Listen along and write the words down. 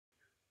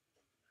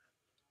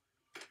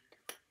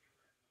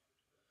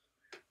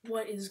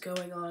What is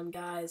going on,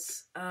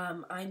 guys?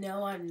 I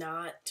know I'm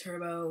not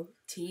Turbo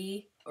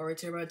T or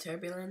Turbo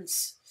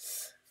Turbulence,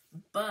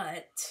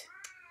 but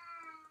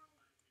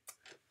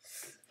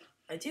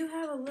I do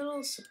have a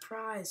little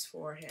surprise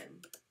for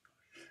him.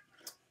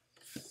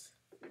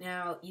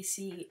 Now, you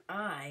see,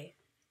 I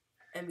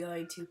am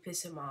going to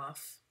piss him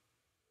off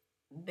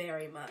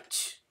very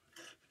much.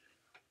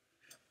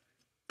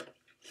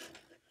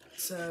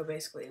 So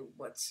basically,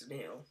 what's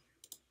new?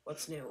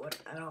 What's new? What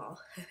at all?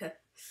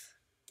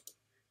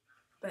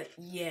 But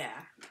yeah,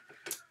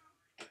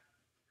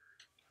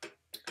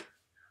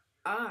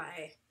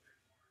 I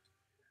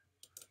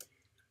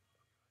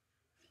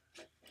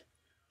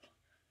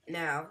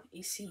now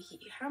you see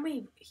how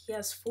many he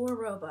has 4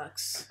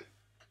 Robux.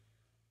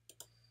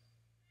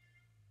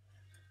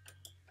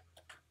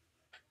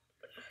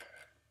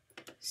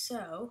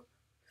 So,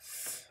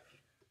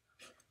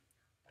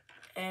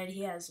 and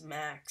he has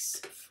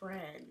max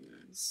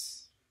friends.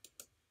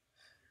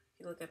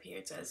 If you look up here,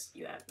 it says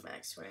you have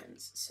max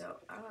friends. So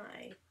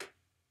I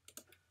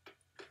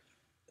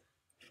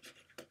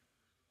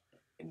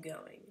am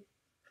going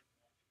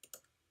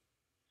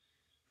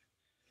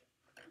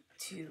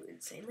to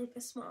insanely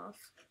piss him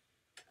off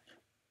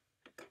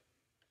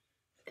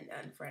and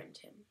unfriend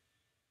him.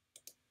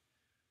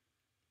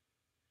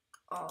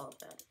 All of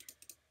them.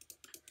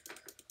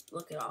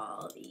 Look at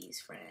all these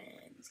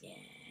friends, yeah.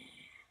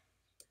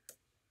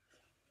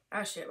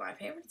 Oh shit, my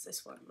favorite is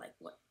this one. Like,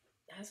 what?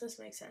 Does this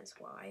make sense?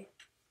 Why?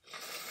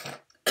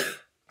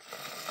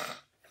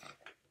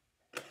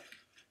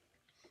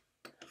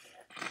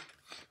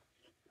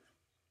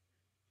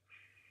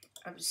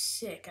 I'm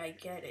sick, I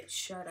get it.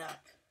 Shut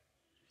up.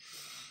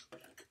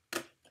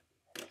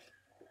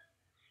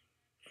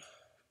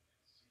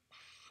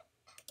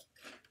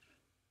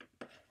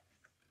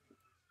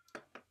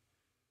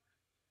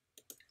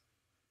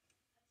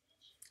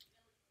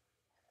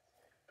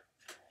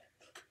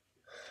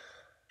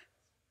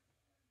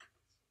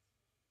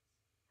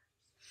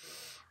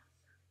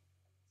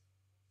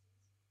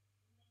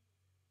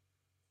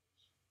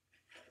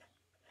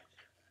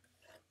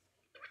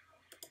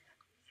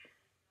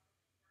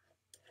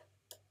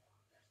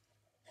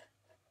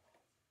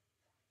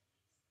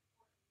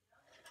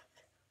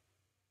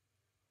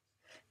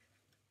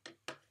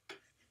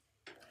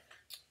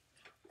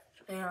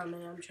 Hang on,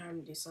 man, I'm trying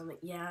to do something.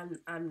 Yeah,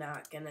 I'm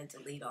not gonna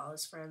delete all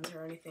his friends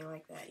or anything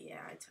like that. Yeah,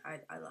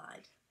 I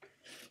lied.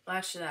 Well,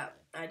 actually,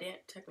 I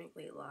didn't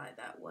technically lie.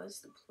 That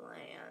was the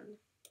plan.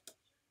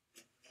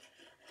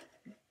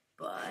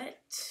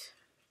 But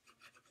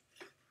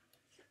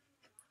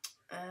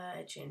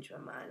I changed my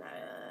mind.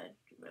 I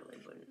really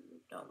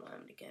don't want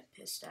him to get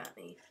pissed at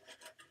me.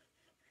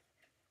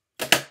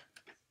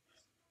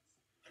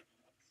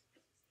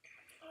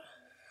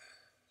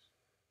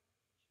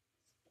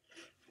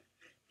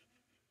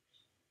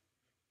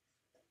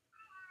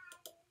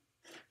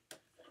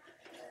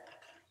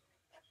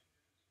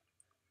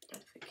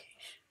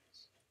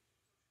 Notifications.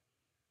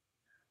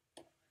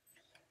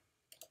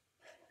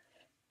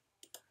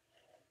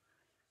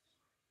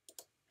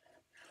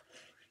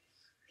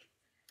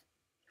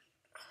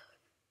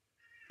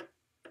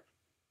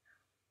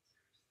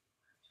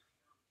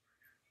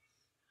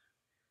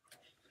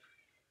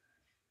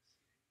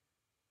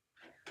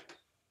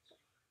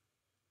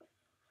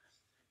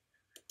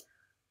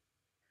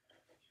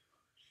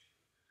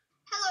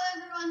 Hello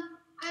everyone,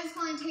 I just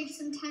want to take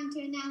some time to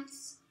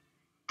announce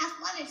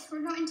Athletics.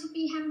 We're going to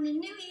be having a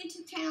new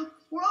YouTube channel.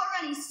 We're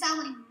already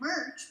selling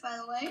merch, by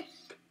the way.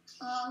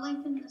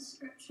 Link in the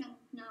description.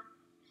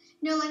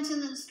 No links in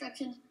the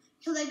description.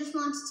 Because I just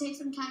wanted to take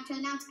some time to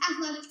announce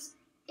Athletics.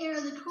 They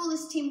are the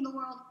coolest team in the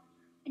world,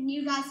 and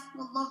you guys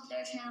will love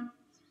their channel.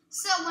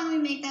 So when we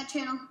make that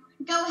channel,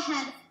 go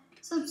ahead,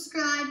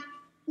 subscribe,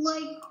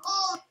 like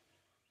all.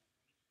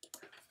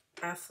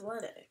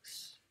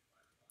 Athletics.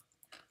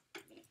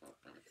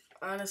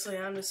 Honestly,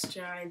 I'm just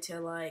trying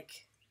to, like,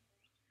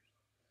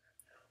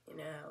 you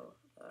know,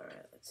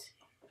 alright, let's see.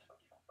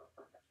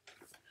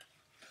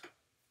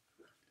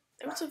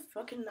 There was a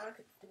fucking knock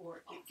at the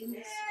door. Give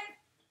me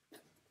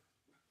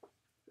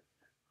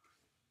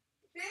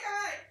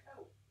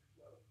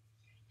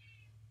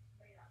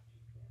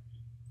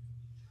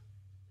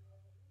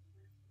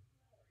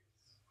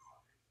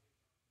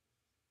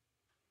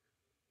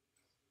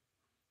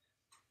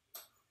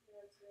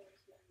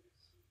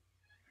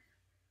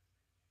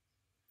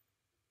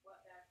what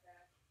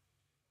backpack?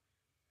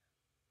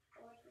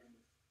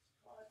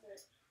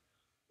 Closet.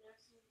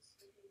 Jackson's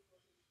sleeping for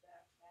his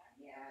backpack.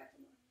 Yeah.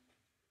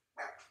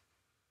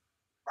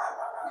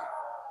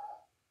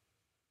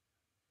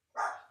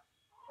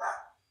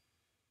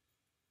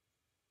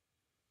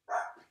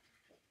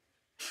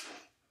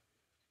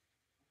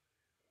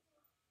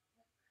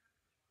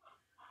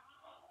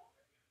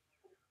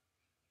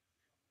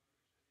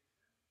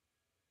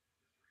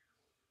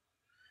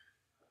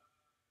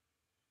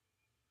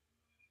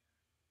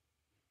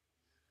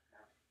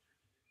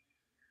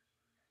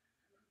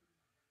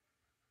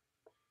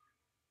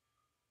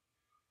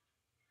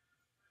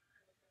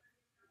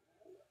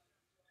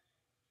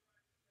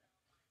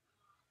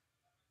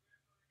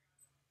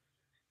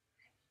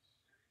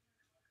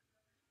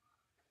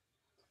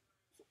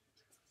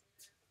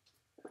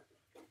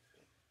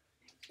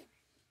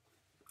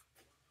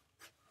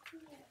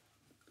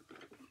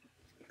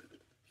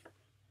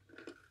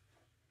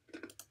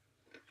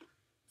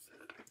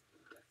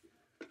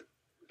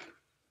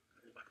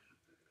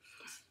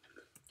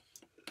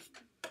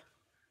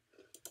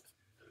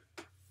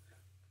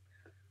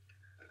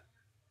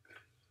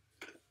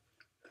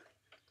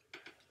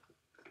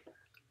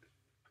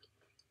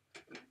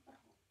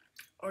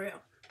 Oreo.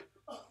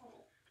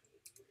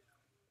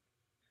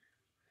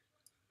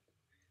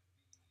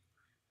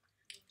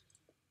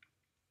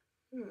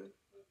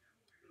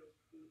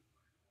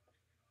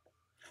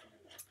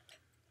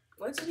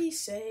 What did he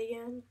say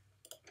again?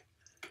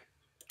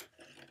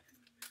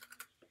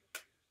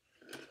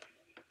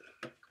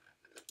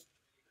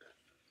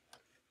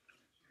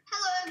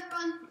 Hello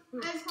everyone.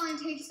 I just want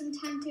to take some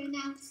time to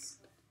announce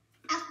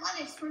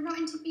Athletics. We're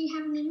going to be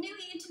having a new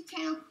YouTube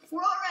channel.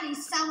 We're already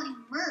selling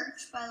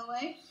merch, by the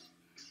way.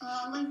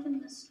 Link in the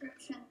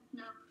description.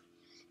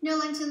 No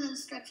links in the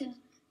description.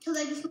 So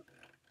they just.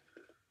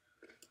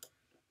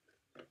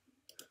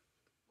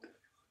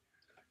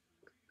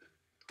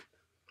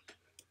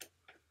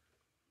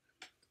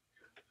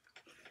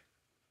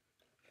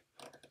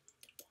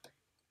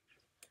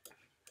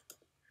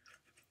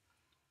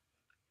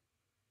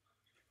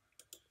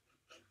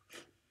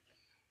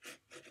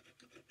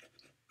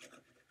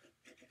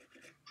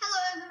 Hello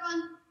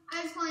everyone.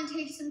 I just want to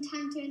take some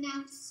time to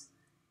announce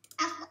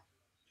Athletics.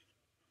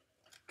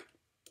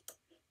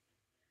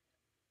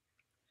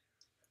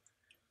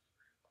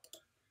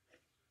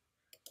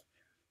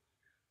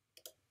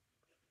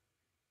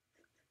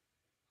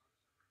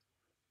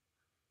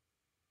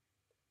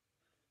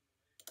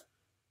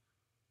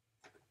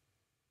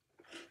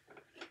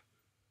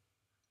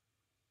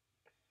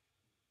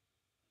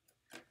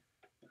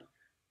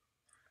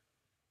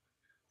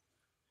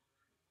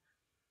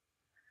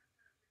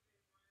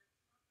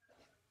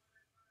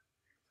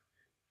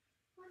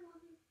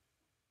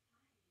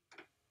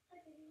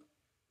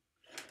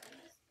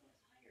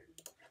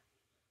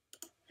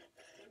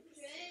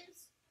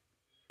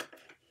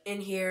 In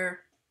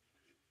here.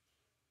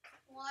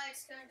 Why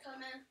it's gonna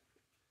come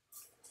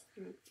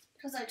in?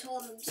 Because I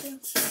told him to.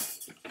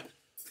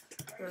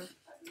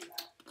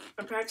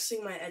 I'm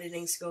practicing my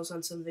editing skills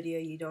on some video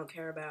you don't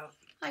care about.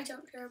 I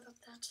don't care about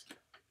that.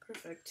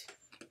 Perfect.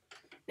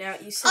 Now,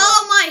 you said...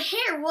 Oh, my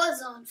hair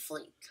was on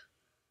fleek.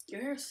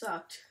 Your hair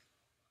sucked.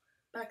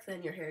 Back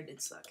then, your hair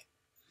did suck.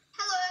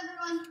 Hello,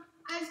 everyone.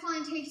 I just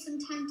want to take some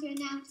time to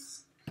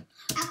announce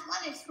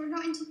Athletics. We're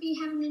going to be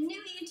having a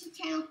new YouTube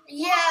channel.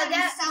 Yeah,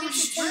 that's selling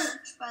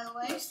merch, by the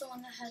way. That's the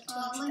one that had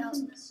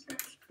 200,000.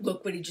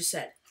 Look what he just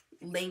said.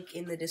 Link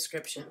in the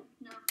description.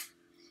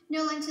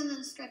 No links in the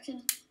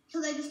description.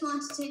 So they just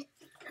want to take...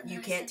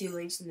 You can't do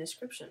links in the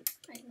description.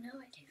 I know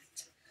I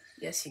can't.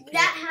 Yes, you can.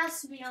 That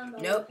has to be on the...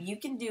 Nope, you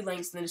can do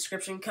links in the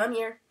description. Come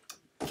here.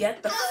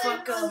 Get the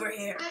fuck over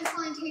here. I just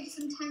want to take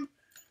some time.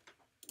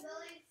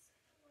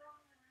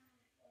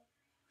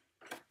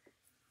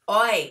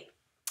 Oi!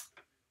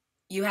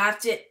 You have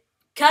to...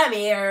 Come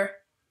here.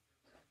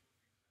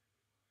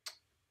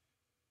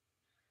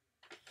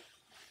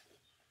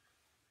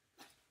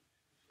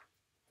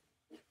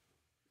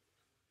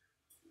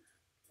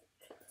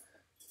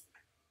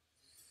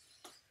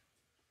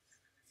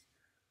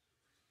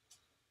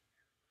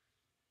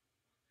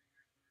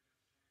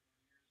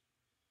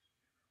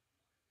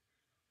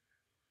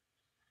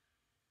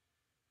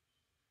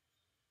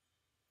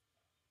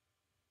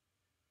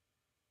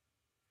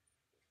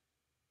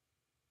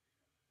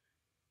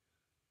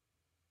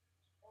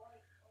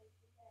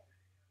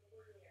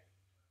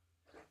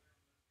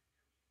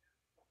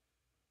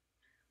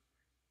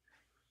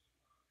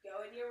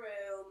 Go in your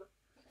room.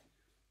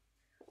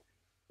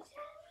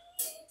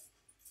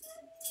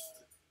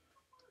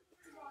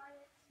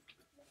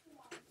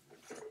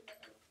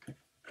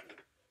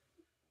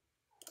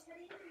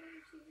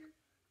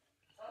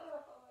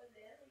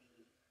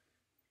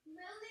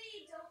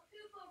 Lily, don't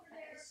poop over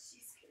there.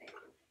 She's gonna go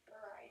for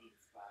a hiding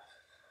spot.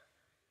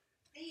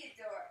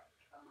 Theodore,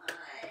 come on.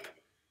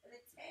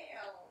 The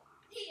tail.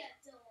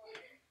 Theodore.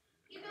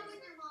 You know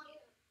when you're long.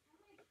 Oh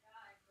my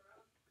god,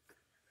 bro.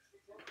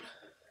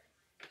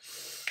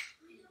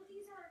 I know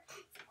these are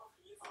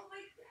puppies. Oh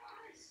my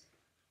gosh.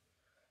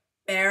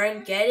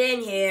 Baron, get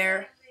in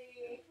here.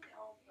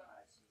 Oh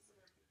gosh,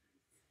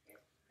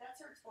 that's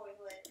her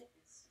toilet.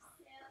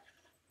 Yeah.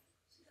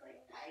 She's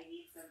like, I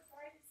need some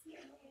privacy.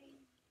 I'm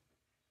waiting.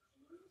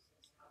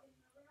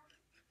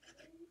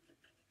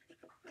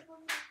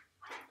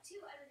 I have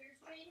two editors,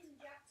 James and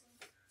Jackson.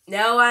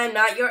 No, I'm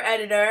not your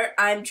editor.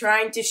 I'm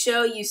trying to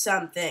show you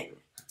something.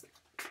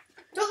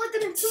 Don't let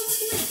them in.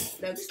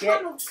 Don't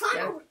let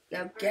them in.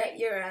 Now get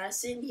your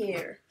ass in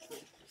here.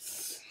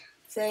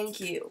 Thank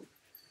you.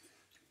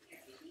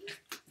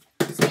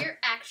 So you're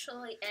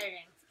actually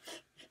editing.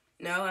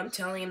 No, I'm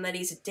telling him that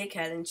he's a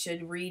dickhead and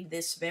should read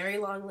this very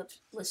long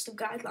list of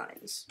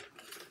guidelines.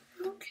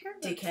 I don't care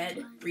about Dickhead,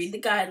 guidelines. read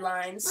the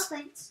guidelines. No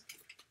thanks.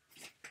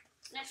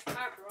 Next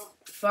part, bro.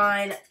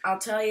 Fine, I'll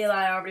tell you that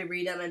I already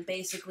read them, and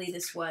basically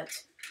this what?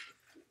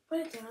 Put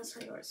it down, it's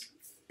not yours.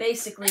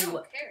 Basically I don't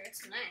what? care.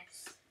 It's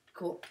nice.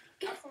 Cool.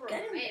 Not for a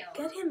whale.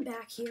 Get him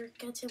back here.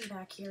 Get him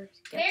back here.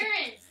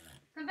 Baron,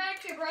 come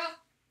back here, bro.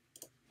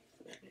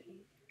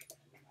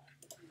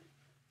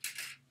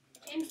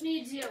 James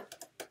needs you.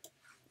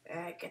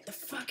 Get the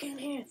fuck in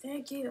here.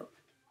 Thank you.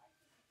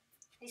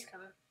 He's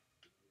coming.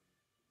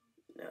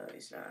 No,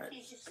 he's not.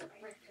 He's just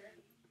right there.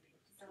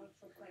 Don't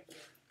look like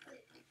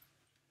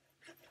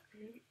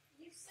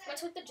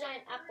What's with the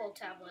giant Apple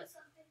tablet?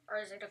 Or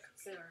is it a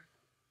computer?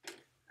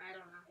 I don't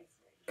know.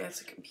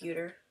 That's a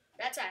computer.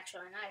 That's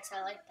actually nice.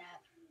 I like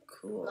that.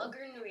 Cool.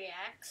 Logan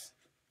reacts.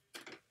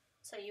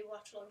 So you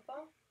watch Logan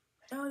Paul?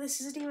 No,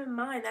 this isn't even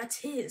mine. That's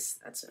his.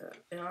 That's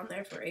been on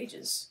there for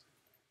ages.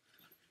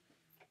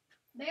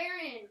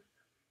 Baron,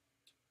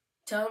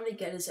 Tell him to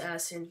get his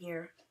ass in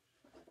here.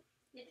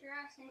 get your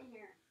ass in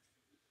here.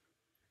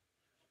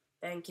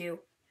 Thank you.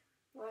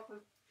 Welcome.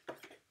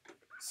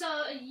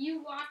 So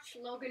you watch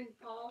Logan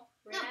Paul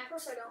No, react? of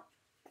course I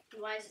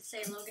don't. Why does it say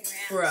Logan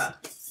reacts?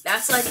 Bruh.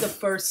 That's like the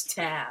first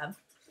tab.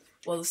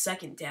 Well, the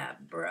second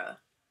tab. Bruh.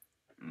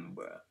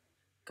 Bruh.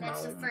 Come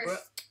That's on, the first. bruh.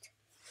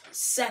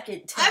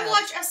 Second tab. I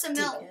watch SML.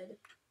 dickhead.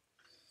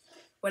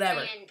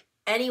 Whatever. And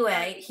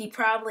Anyway, he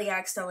probably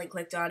accidentally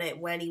clicked on it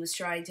when he was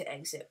trying to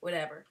exit.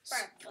 Whatever.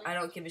 probably. I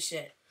don't give a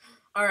shit.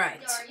 Alright.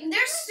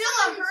 There's still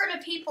a herd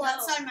of people No.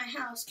 outside my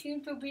house. Can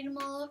you go beat them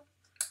all up?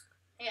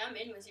 Hey, I'm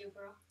in with you,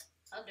 bro.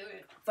 I'll do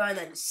it. Fine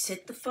then.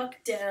 Sit the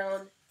fuck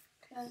down.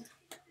 Okay.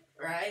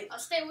 Right? I'll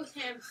stay with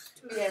him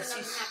to Yes,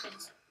 nothing you-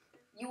 happens.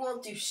 You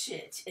won't do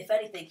shit. If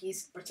anything,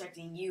 he's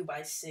protecting you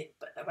by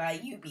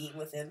you being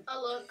with him.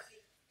 Oh, look.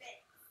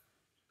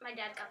 My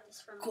dad got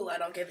this for me. Cool, I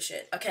don't give a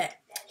shit. Okay.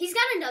 He's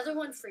got another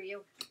one for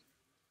you.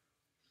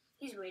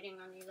 He's waiting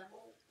on you,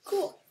 though.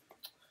 Cool.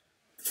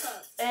 So,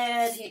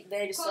 And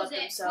they just close let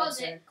it, themselves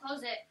close in. it,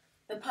 close it.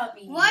 The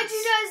puppies. Why'd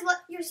you guys let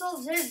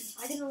yourselves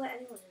in? I didn't let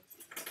anyone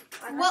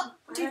in. Well,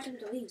 I had him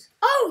to leave.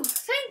 Oh,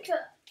 thank you.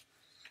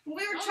 We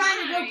were Oh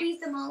trying to go my.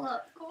 beat them all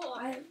up. Cool.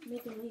 I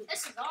make him leave.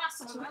 This is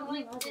awesome. I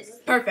like this.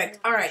 Perfect.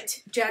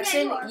 Alright.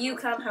 Jackson, Yeah, you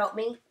come help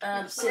me.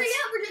 Oh, Sit, yeah,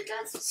 we're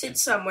just guys. sit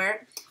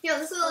somewhere. Yo,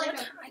 this is like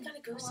I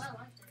gotta go. Oh,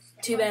 I like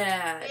this. Too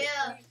bad.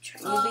 yeah.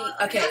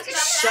 Okay, Look at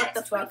shut that.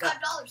 the fuck up.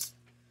 $25.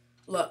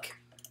 Look.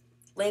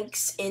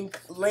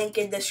 Link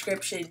in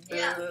description.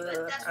 Yeah,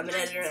 but that's I'm an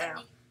editor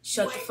now. 1970.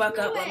 Shut the fuck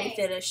no up. Let me way.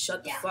 finish.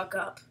 Shut the Yeah. fuck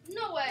up.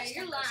 No way,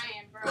 you're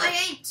lying, bro. I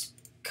ain't.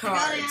 I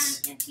got it Cards.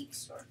 at an antique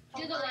store.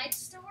 Do the lights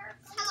still work?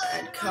 Hello,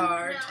 And everyone.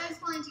 card. I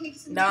just want to take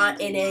some Not time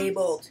to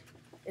enabled.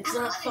 It's announce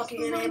not Athletics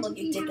fucking we're going enabled,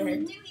 to you be having a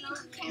dickhead. new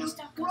YouTube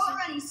channel. We're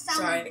already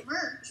selling Sorry.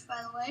 merch,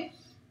 by the way.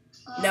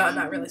 No, I'm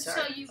not really So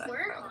sorry. you but I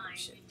weren't don't give a lying.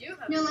 shit. You do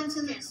have No a links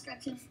in the channel.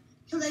 description.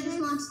 Because I just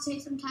wanted to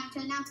take some time to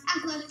announce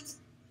Athletics.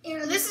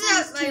 This is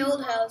at my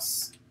old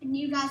house. And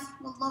you guys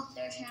will love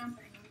their channel.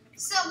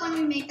 So when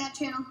we make that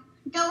channel,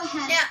 go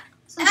ahead. Yeah.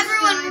 subscribe,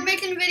 Everyone, we're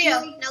making a video.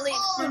 like Now leave.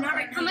 all No, of not our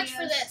right now. How much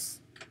for videos, this?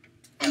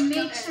 And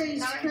make sure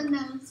you turn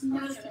those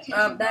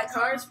notifications That on.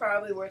 car is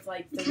probably worth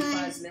like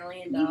 $35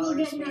 million, You will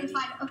get maybe.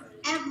 notified of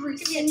every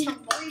Give me single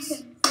 10 bucks.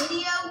 freaking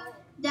video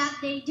that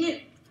they do.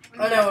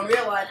 Oh no, in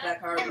real life that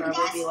car would And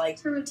probably guys, be like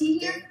to T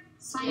here,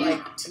 sign like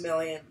out. $1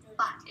 million.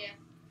 Bye.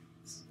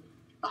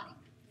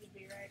 You'd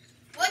be right.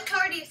 What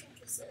car do you think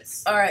this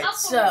is? Alright, Alfa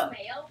so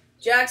Romeo.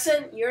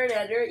 Jackson, you're an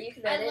editor. You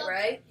can I edit, love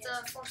right? it.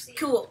 The 4C.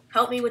 Cool.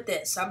 Help me with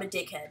this. I'm a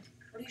dickhead.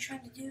 What are you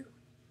trying to do?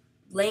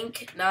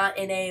 Link not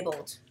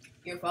enabled.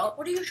 Your fault.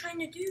 What are you trying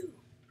to do?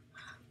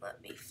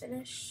 Let me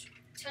finish.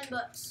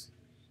 $10.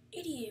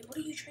 Idiot, what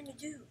are you trying to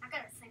do? I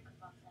gotta think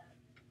about that.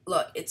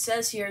 Look, it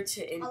says here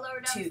to I'll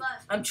lower down to. 5.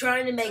 I'm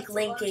trying to make That's the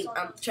lowest linking. one.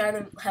 I'm trying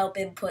to help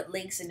input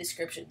links in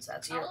descriptions.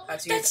 That's your.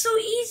 That's your. That's so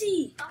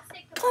easy. I'll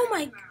think about Oh it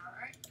my- tomorrow,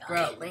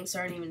 alright? Bro, links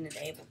aren't even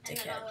enabled, And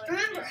then dickhead. I'll-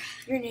 Remember,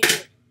 you're an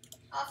idiot.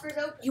 Offers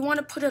open. You want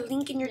to put a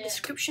link in your Yeah.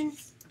 description?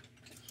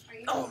 Are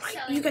you Oh my-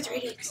 selling you guys are all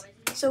the idiots.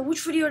 toys? So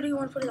which video do you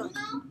want to put it on?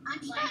 No, I'm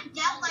just Like, gonna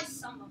get like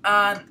some of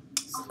them.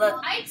 Let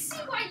I'd see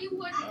why you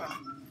would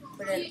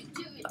put in. you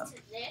do it to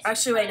this.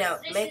 Actually, wait, no.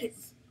 because Make this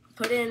it.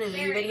 Put in a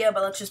new video,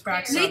 but let's just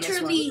practice on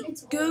this one. Literally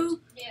go is-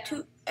 yeah. to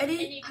And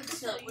edit. you can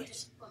still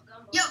just put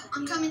gumbo yo, on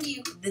I'm it. coming to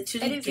you.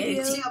 Literally Edit go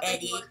video. to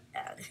edit,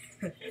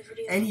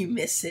 video. and you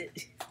miss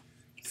it.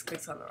 Just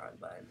clicks on the wrong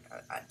button.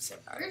 I'd say.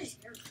 Where's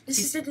your- This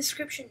is the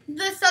description.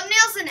 The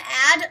thumbnail's an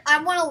ad.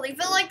 I want to leave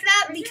it like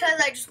that because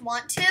I just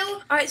want to.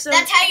 All right, so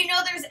That's how you know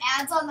there's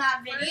ads on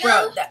that video.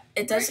 Bro,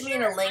 it doesn't Where's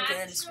mean a your link in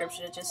the actual,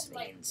 description. It just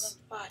like, means.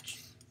 watch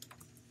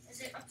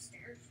Is it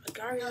upstairs?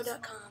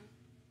 agario.com.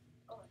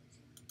 Oh,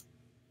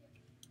 it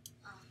is.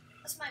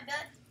 That's my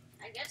bed.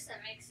 I guess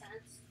that makes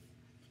sense.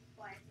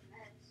 Why it's a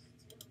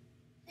mess, too.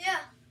 Yeah.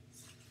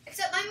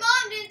 Except my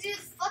mom didn't do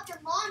the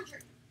fucking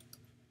laundry.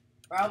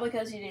 Probably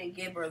because you didn't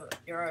give her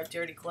your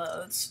dirty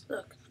clothes.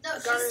 Look, No, I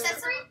she got it. said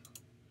 3.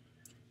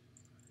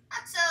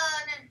 That's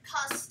an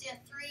cost you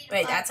 3 to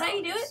Wait, 5 that's how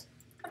you do dollars. it?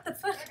 What the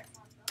fuck?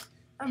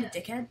 I'm a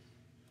dickhead.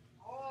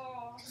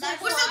 Oh.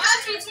 That's What's what the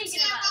I'm country thinking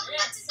about?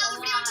 That's That's a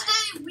another video lot.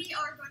 today. We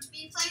are going to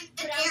be playing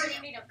But a I'm Gario.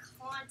 gonna need a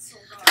console,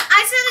 though.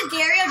 I said a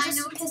Gario I just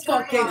know because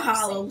Fucking Gario was saying that to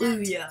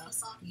hallelujah.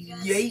 piss off you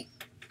guys. Yeet.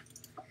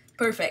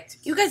 Perfect.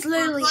 you guys We're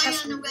literally playing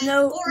have with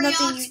no Oreos,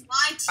 nothing.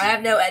 YT, I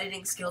have no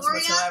editing skills Oreos,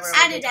 whatsoever.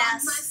 Adidas.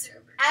 Adidas. My server.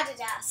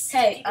 Adidas.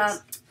 Hey,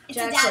 It's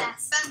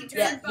Jackson. Adidas.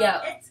 Yeah,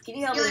 yeah. Can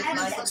you help me with You're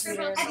my Adidas.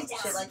 computer and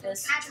Adidas. shit like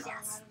this?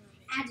 Adidas.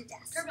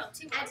 Adidas. Turbo,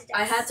 too.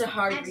 I had to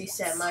hard Adidas.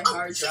 reset my Oh,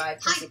 hard shit. drive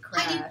because Hi, it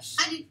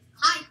crashed. I did.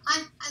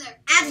 Hi there.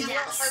 Adidas. Yeah,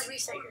 hard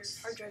reset your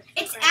hard drive.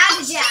 It's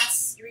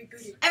Adidas. You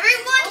rebooted.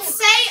 Everyone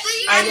say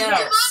I know.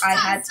 Adidas. I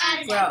had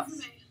Adidas. bro.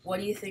 What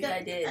do you think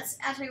I did? That's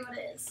actually what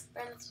it is.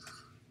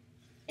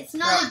 It's Bro,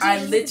 not. I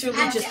Adidas, literally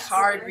it's just Adidas.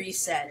 hard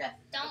reset.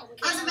 Don't.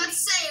 I was about to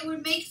say it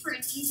would make for an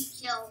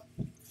easy kill.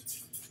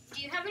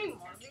 Do you have any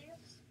more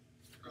videos?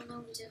 Oh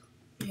no, we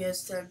do.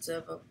 Here's tons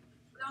of them.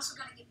 We also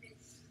gotta get big.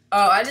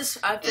 Oh, I finished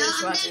I'm watching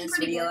doing this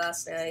pretty video good.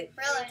 last night.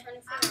 Really?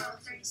 24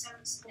 hours. 37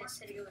 Next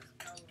video with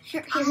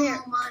Here, Oh,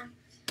 man.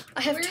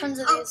 I have Where- tons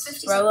of Oh, these.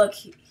 50 Bro, look,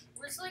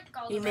 Where's like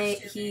all he the made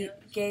rest of your he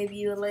videos? gave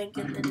you a link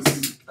in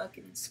the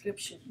fucking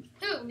description.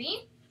 Who,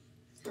 me?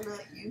 Well,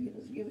 not you.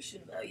 You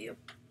should know you.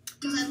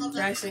 Because I love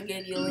that. Jackson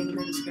gave you a link in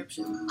the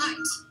description. Alright.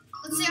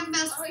 Let's see how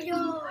fast. Oh, yo,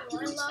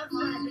 I love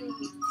that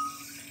baby.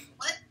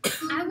 What?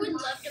 I would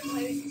love to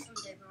play with you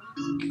someday, bro.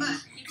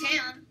 But you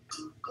can.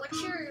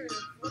 What's your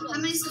How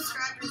many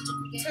subscribers did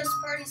we get? Test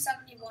Party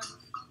 71?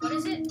 What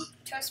is it?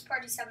 Test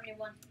Party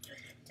 71.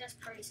 Test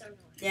Party 71.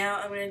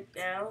 Now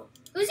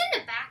Who's in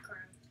the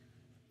background?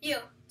 You.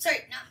 Sorry,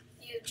 not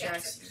you,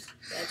 Jackson. Jackson.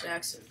 Yeah,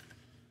 Jackson.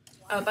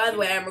 Oh, by the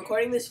way, I'm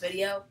recording this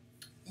video.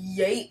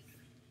 Yay!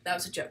 That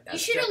was a joke. That You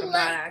was a should've joke. I'm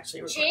let not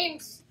actually recording.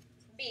 James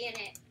be in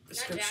it.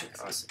 Description.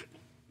 Jackson. Awesome.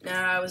 No,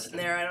 I wasn't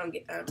there. I don't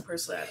get.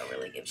 Personally, I don't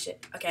really give a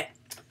shit. Okay.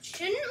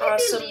 Shouldn't we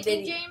Awesome be leaving,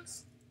 video.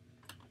 James?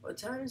 What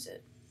time is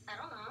it? I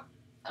don't know.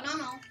 I don't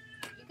know.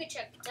 You could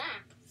check the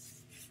time.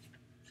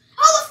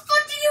 How the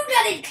fuck did you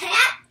get in,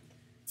 cat?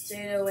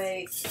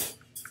 8:08.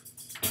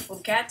 Well,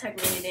 Kat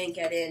technically didn't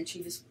get in.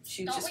 She was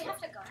Don't just. we have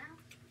to go now?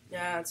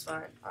 Yeah, it's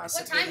fine.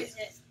 Awesome What time video. is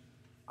it?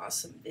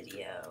 Awesome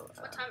video.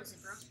 What time is it,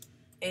 bro?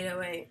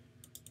 8:08.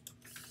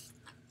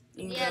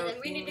 You can Yeah, go- then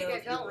we you need can to go get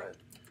if you going. want.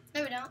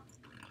 No, we don't.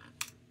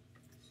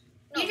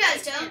 No, You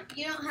guys we don't.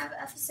 You don't have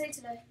FSA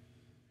today.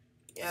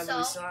 Yeah, So, but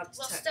we still have to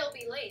we'll check. still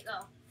be late,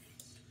 though.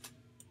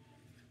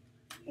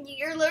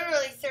 You're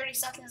literally 30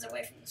 seconds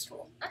away from the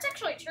school. That's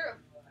actually true.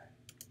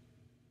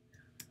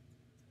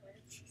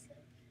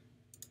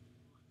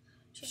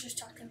 She's just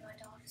talking to my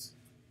dogs.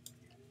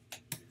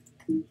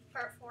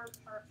 Part 4,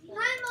 part 4.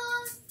 Hi,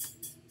 Mom.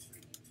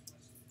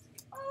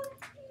 Oh,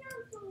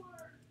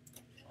 Theodore.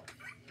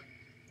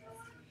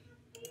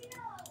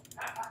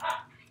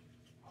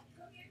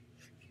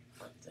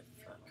 What the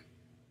fuck?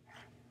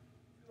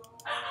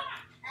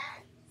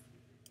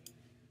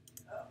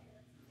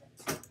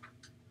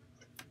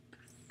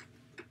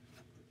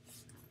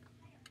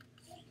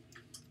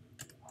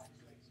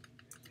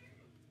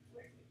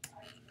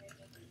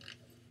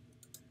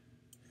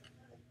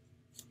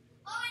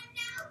 Oh, and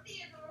now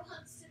Theodore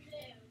wants to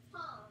move.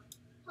 Huh?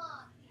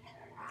 Huh,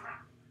 Theodore.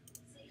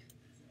 See?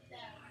 There.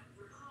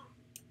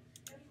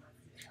 I'm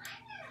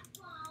not a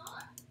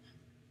phone.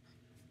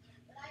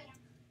 But I am.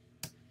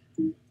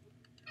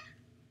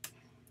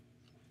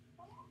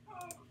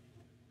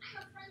 I'm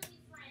a friendly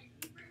friend.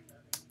 You bring the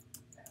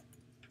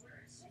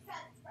words. I've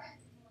had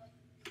friends like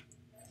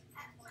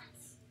at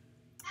once.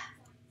 At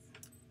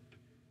once.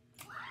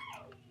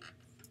 Why?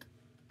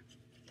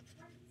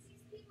 When he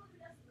sees people who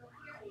doesn't live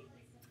here, he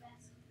likes the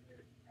best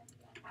food.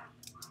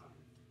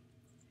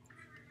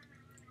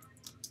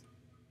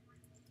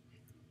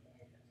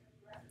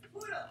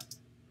 Poodle.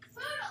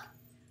 Poodle!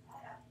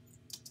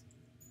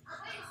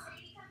 Wait,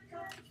 Sadie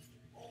coming?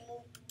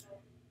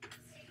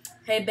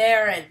 Hey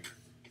Baron,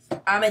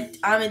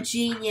 I'm a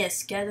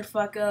genius. Get the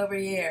fuck over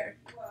here.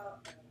 Well,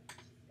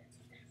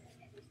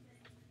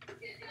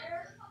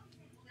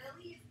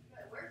 Lily,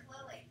 where's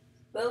Lily?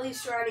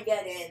 Lily's trying to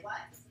get in.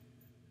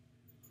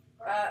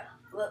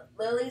 What?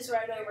 Lily's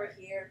right over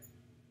here.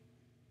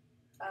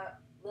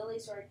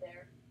 Lily's right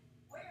there.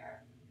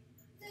 Where?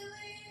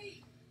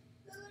 Lily!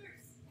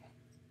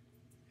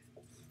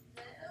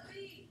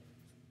 Lily!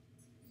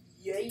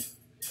 Yay.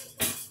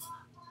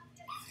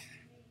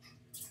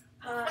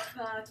 Hot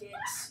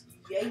pockets.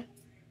 Yay.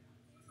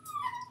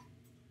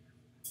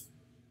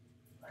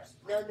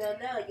 No,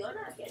 you're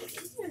not getting in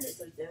here,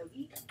 little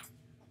doggy.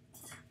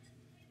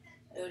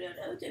 No,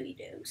 doggy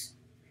dogs.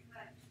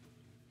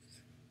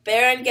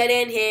 Baron, get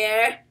in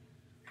here.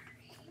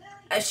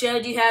 I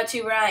showed you how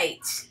to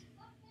write.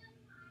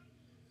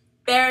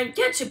 Baron,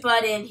 get your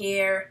butt in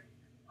here.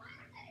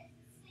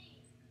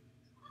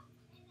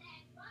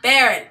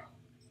 Baron.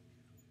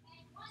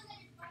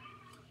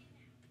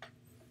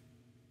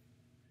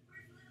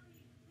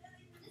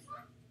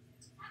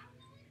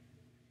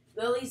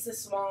 Lily's the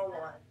small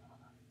one.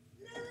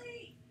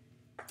 Lily!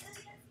 Lily,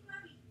 that's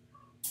mommy.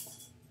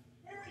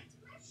 Lily!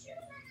 My shoes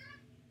are not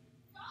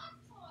dog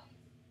toys.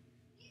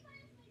 These are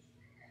just my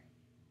shirt.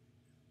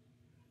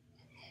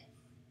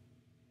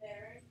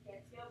 Baron,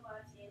 get your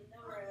butt in the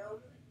room.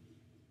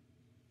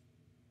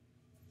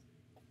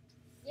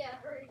 Yeah,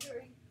 hurry.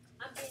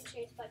 I'm being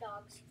chased by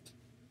dogs.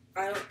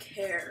 I don't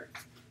care.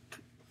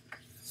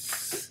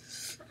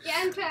 Yeah,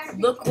 I'm trying.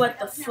 Look what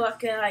the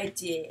fuck I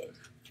did.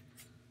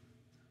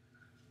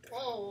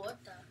 Whoa,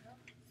 what the hell?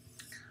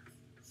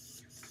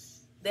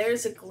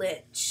 There's a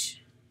glitch.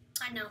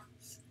 I know.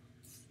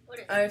 What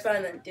is Alright,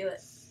 fine then, do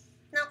it.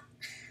 No.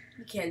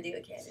 You can't do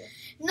it, can you?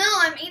 No,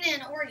 I'm eating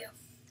an Oreo.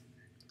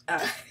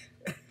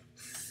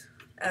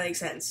 That makes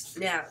sense.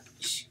 Now,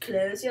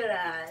 close your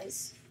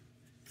eyes.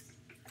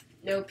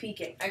 No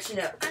peeking. Actually,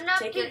 no. I'm not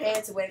Take your peeking.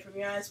 hands away from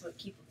your eyes, but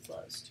keep them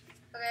closed.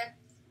 Okay.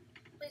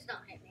 Please don't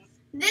hit me.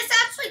 This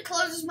actually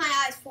closes my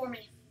eyes for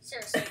me.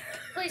 Seriously.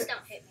 Please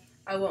don't hit me.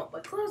 I won't,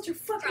 but close your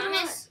fucking Promise?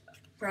 eyes.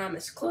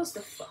 Promise. Close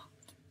the fuck.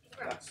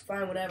 Promise.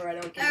 Fine, whatever. I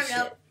don't give There a we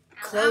go. shit.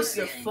 Close I'm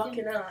your seeing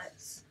fucking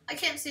eyes. I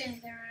can't see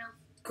anything right now.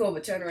 Cool,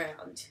 but turn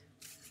around.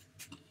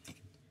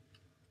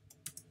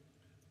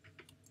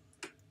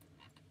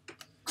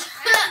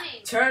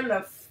 Happening. Turn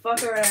the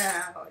fuck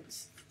around.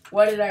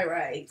 What did I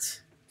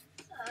write?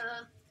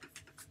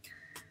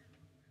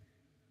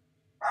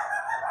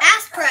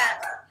 Ass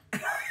crap.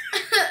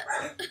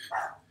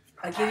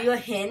 I'll give you a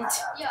hint.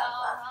 Yeah.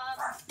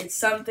 It's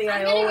something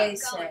I'm I gonna get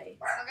always going. say.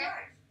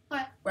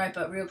 Okay. Right,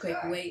 but real quick,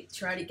 wait,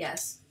 try to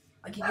guess.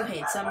 I'll give you a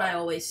hint. Something I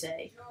always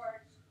say.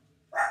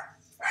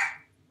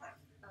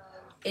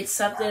 It's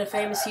something a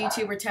famous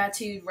YouTuber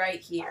tattooed right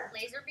here.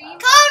 Laser beam.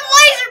 Code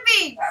laser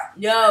beam.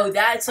 No,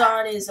 that's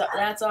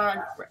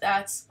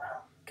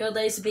Code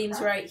Laser Beam's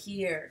right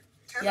here.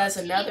 He has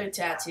Turbo another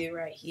tattoo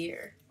right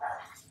here.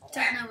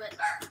 Don't know it.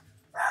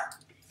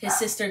 His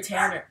sister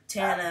Tana,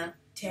 whatever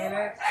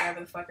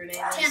the fuck her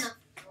name is.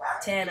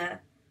 Tana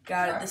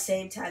got the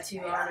same tattoo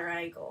on her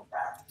ankle.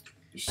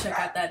 You should check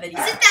out that video.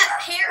 Is it that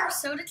pear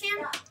soda can?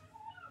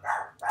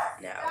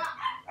 No,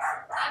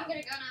 I'm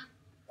gonna go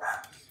now.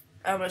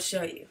 I'm gonna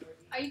show you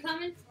Are you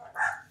coming?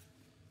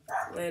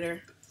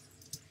 later.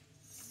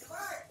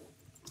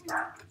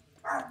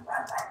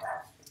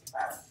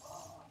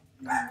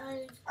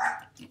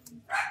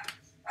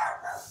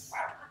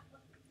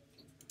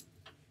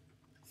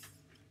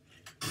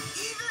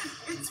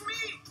 It's me!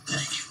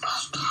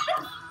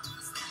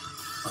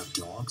 A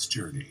dog's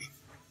journey.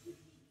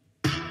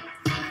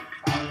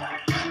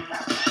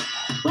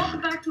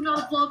 Welcome back to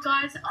another vlog,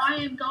 guys. I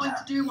am going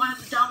to do one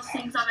of the dumbest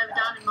things I've ever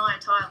done in my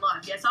entire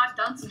life. Yes, I've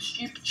done some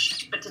stupid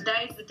shit, but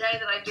today's the day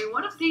that I do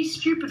one of the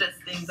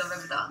stupidest things I've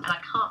ever done, and I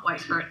can't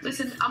wait for it.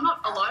 Listen, I'm not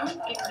alone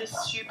in this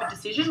stupid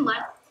decision.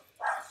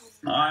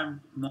 I'm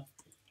not.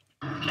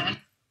 Okay.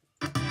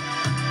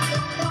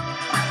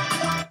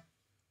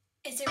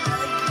 Is it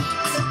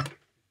really beat?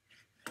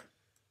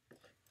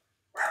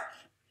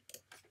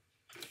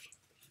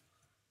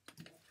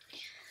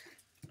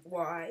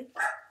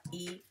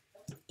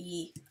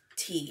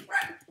 Y-E-E-T.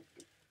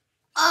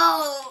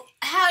 Oh,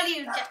 how do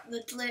you get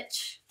the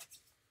glitch?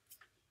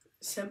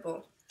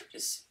 Simple.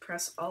 Just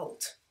press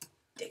Alt,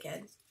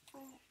 dickhead.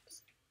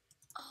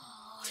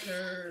 Oh,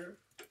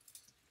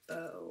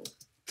 Turbo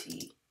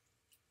T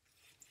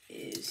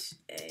is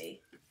a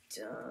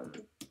dumb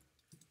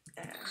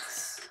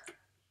ass.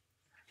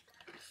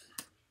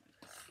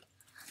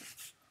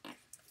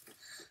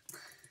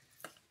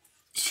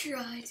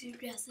 try to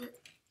guess it.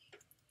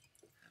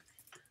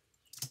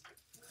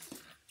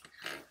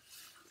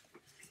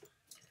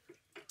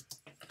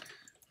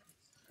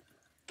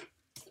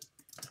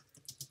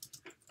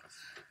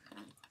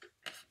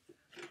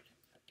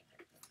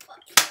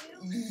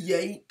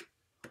 Yay.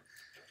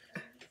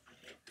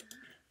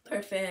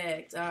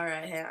 Perfect.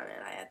 Alright, hang on.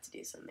 I have to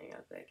do something real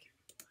quick.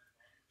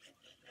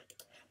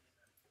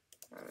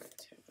 Alright,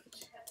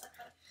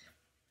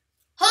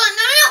 Hold on,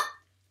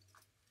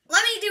 no!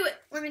 Let me do it.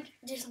 Let me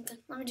do something.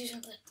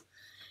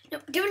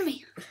 No, give it to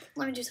me.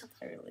 Let me do something.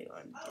 I really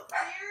want to do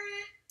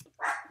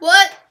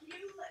What? Can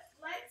you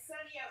let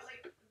Sunny out,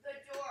 like,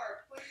 the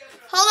door? Put it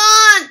over. Hold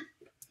on!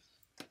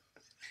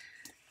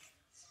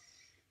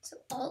 So,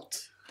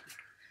 Alt.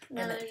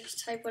 Now And I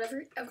just type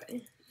whatever.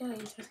 Okay. Yeah, you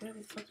type whatever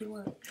the fuck you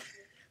want.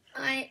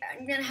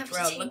 I'm gonna have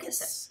Bro, to take look at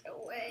this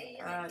away.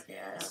 Okay,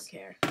 I don't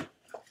care.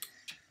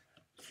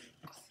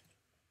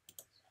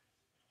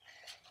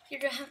 You're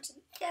gonna have to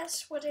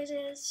guess what it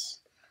is.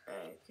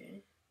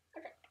 Okay.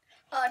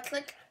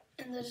 Click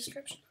in the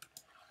description.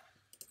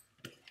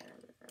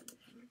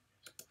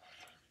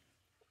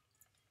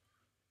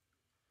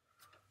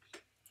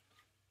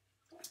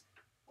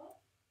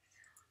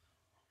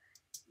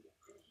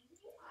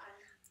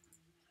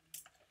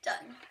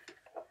 Done.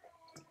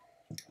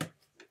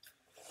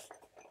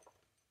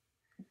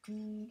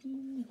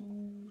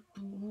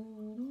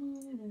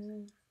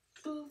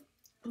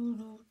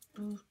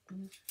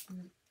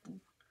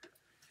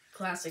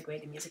 Classic way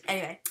to music.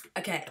 Anyway,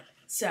 okay.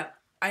 So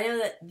I know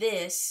that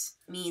this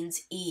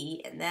means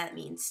E and that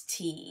means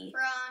T.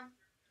 Wrong.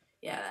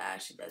 Yeah, that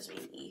actually does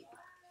mean E.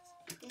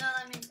 No,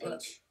 that means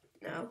Look. H.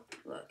 No,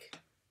 look.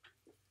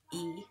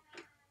 E.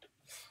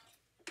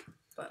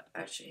 But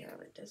actually, no,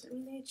 it doesn't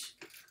mean H.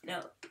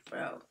 No,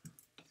 bro.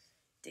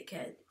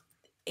 Dickhead.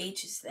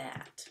 H is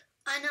that.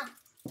 I know.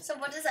 So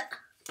what is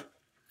it?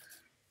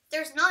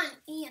 There's not an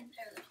E in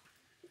there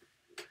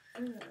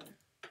though.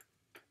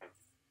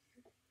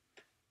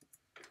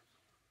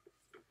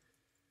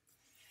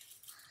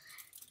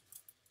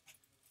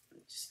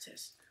 Just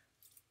test.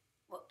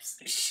 Whoops.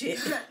 Shit.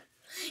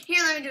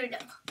 Here, let me do a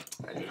demo.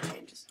 I need to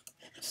change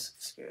this.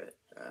 Screw it.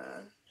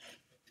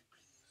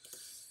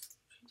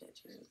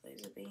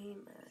 Laser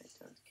beam. I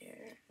don't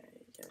care.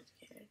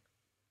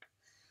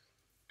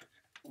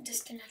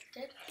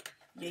 Disconnected.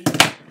 Yeah.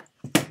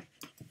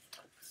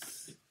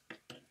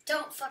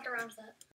 Don't fuck around with that.